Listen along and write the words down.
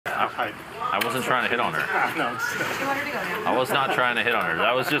I wasn't trying to hit on her. No, I was not trying to hit on her.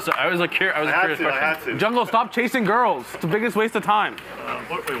 That was just, I was a curious question. I had to. Jungle, stop chasing girls. It's the biggest waste of time.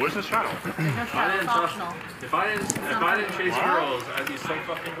 Wait, where's the shadow? If I didn't chase girls, I'd be so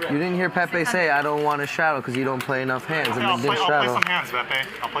fucking rich. You didn't hear Pepe say, I don't want a shadow because you don't play enough hands. And I'll then play shadow. some hands, Pepe.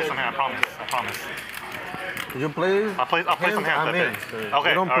 I'll play some hands, I promise. Did you play? I'll play some hands, I'm in. Pepe. Okay,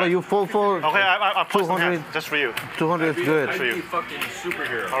 You don't all play, right. you full. Okay, I'll play some 200. hands just for you. 200 is good. I'd be a fucking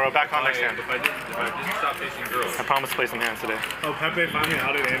superhero. All right, back on next hand. If I didn't stop chasing girls. I promise to play some hands today. Oh, Pepe finally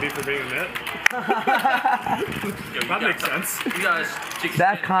outed Andy for being a net? That makes sense. You guys,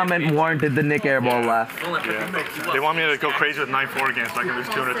 That comment warranted the Nick Airball laugh. They want me to go crazy with 9-4 games so I can lose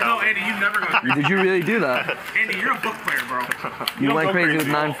 200,000. No, Andy, you've never gone. Did you really do that? Andy, you're a book player, bro. You went crazy with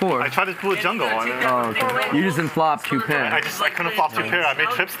 9-4. I tried to pull a jungle on it. Oh, okay. You just didn't flop 2 pair. I couldn't flop 2 pair. I made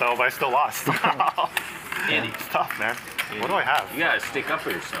trips though, but I still lost. Andy, It's tough, man. What do I have? you gotta stick up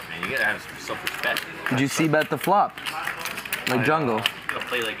for yourself, man. You gotta have some self-respect. Did you see bet the flop? Like Jungle. You gotta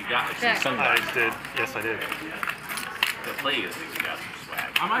play like you got like some I sunglasses. did. Yes, I did. You gotta play like you got some swag.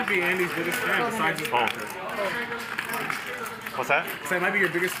 I might be Andy's biggest fan besides his backer. What's that? So I might be your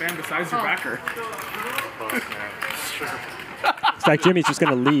biggest fan besides your backer. Fuck, man. It's like Jimmy's just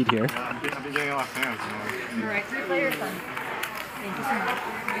going to lead here. I've been getting a lot of fans, man. All right, 3 players then. Thank you so much.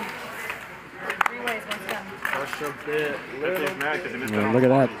 3 ways, once done. Push a bit. Pepe's mad because he missed Yeah, out look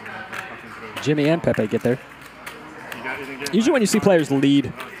on at the that. body. Jimmy and Pepe get there. You didn't get Usually when you see players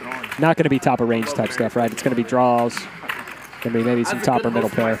lead, not going to be top of range type stuff, right? It's going to be draws. Going to be maybe some top or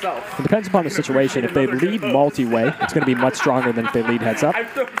middle pair. It depends upon the situation. If they lead multi-way, it's going to be much stronger than if they lead heads up. I've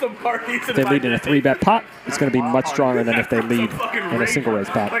thrown some parties If they lead in a 3-bet pot, it's going to be much stronger than if they lead in a single raise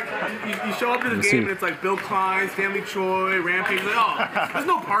pot. Like, you show up to the Let's game see. and it's like Bill Klein, Stanley Choi, Rampage. Like, oh, there's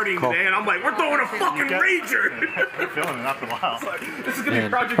no partying today. And I'm like, we're throwing a fucking rager. You're feeling it after a while. This is going to be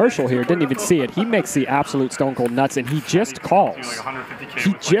And Project Herschel here didn't even see it. He makes the absolute stone cold nuts, and he just calls. Like 150K He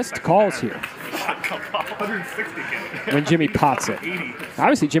with, like, just second calls pair. here 160K. when Jimmy pots it.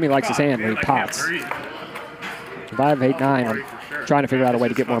 Obviously, Jimmy likes his hand when he pots. 5, 8, 9. I'm trying to figure out a way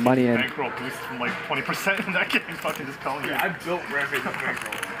to get more money in. Bankroll boost from like 20% in that game. Fucking just calling you. I built Rampage's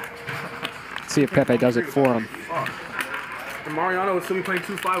bankroll. See if Pepe does it for him. And Mariano would still be playing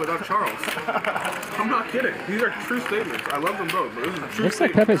 2-5 without Charles. I'm not kidding. These are true statements. I love them both, but this is a true Looks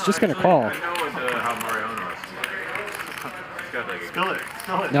like statement. Pepe's just going to call. I know how Mariano is. He's got like Spill it.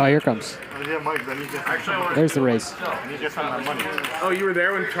 Spill it. No, here comes. Yeah, Mike, then you get There's the race. you get some of that money. Oh, you were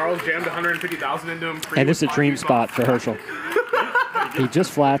there when Charles jammed 150,000 into him? And this is a dream spot for Herschel. He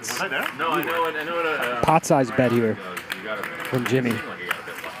just flats. Was I there? No, I know what Pot size bet here you gotta from Jimmy. like you got a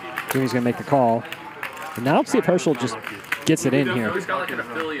bit lucky. Jimmy's going to make the call. And now let's see if Herschel just gets it in here. He's got like an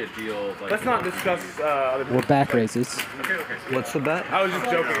affiliate deal. Like, Let's not discuss other We're back races. What's the bet? I was just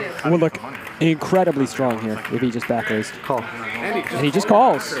joking. Would look incredibly strong here if he just back raised. Call. And he just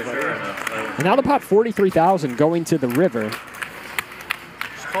calls. And now the pot 43,000 going to the river.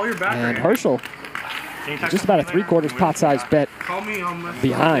 Just call your backer. And Herschel, just about a 3/4 pot size bet. Call me on my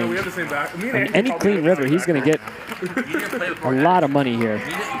behind. Yeah, we have the same back. Me and And Andy any call me clean on the river, same he's going to backer. get a lot of money here. You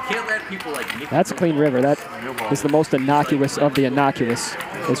can't let people like nick That's a clean river. That is the most innocuous of the innocuous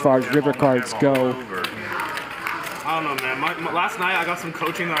as far as river cards go. over. I don't know, man. Last night I got some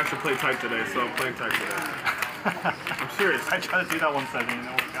coaching that I should play tight today, so I'm playing tight today. I'm serious. I tried to do that one second and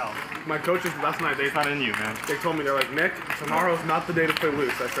it worked out. My coaches last night, It's not in you, man. they told me, they're like, Nick, tomorrow's not the day to play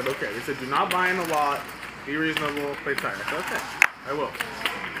loose. I said, okay. They said, do not buy in a lot, be reasonable, play tight. I said, okay, I will.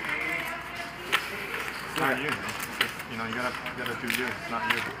 It's not you, man. It's just, you know, you gotta do you. It's not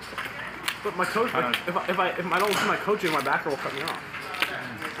you. But my coach, like, if I don't listen to my coaching, my backer will cut me off.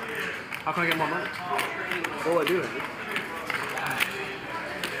 How can I get more money? What will I do?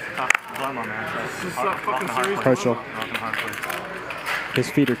 Tough dilemma, man. This is a fucking serious. Herschel, his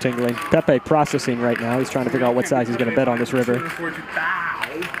feet are tingling. Pepe processing right now. He's trying to figure out what size he's going to bet on this river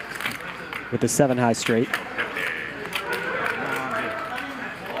with the 7 high straight.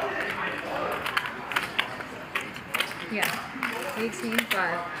 Yeah.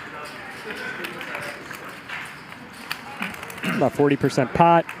 18-5. About 40%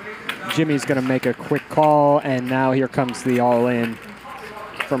 pot. Jimmy's going to make a quick call, and now here comes the all-in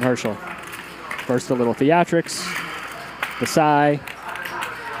from Herschel. First a little theatrics, the sigh,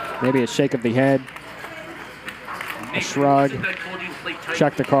 maybe a shake of the head, a shrug,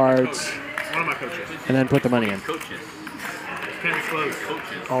 chuck the cards, One of my coaches. and then put the money in. Coaches. Can't disclose.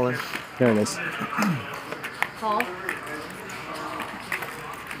 All in. There it is. Call.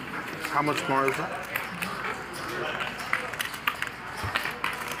 How much more is that?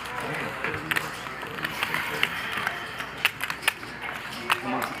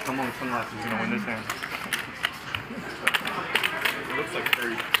 Someone with sunglasses is gonna win this hand. It looks like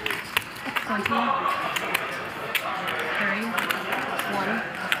 30.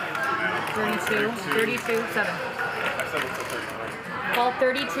 20, 31, 32, 7. Call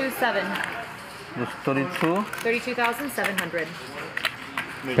 32-7. It's 32. 32,700.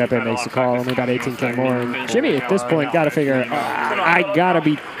 Pepe makes the call, only about 18K more. And Jimmy, at this point, got to figure, I got to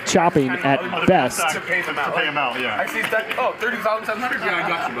be chopping at best. To pay them out. Pay him out, yeah. I see that. Oh, 30,700? Yeah, I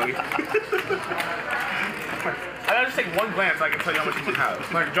got you, buddy. I gotta just take one glance, I can tell you how much he can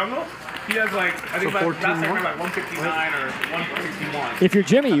have. Like, Jungle, he has like, I think last time he had like 159 or 161. If you're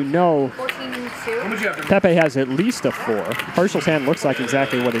Jimmy, you know 14-2. How much you have to Pepe has at least a 4. Herschel's hand looks like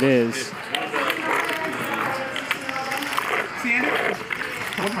exactly what it is. see, Andy?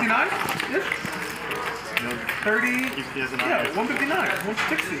 159? Yes? 30? He has an Yeah, 159,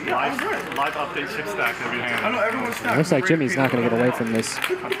 160. Yeah, I was right. Live update chip stack every hand. I know everyone's It stacked. looks like Jimmy's not going to get away from this.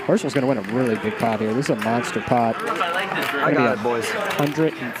 Herschel's going to win a really big pot here. This is a monster pot. I got it, boys.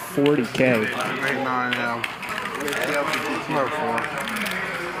 140K. 8, 9, yeah. Number 4.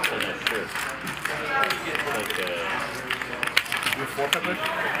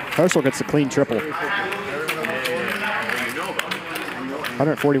 Herschel gets a clean triple.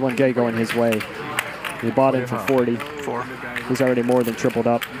 141K going his way. He bought in for 40. 4. He's already more than tripled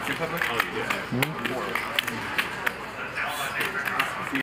up.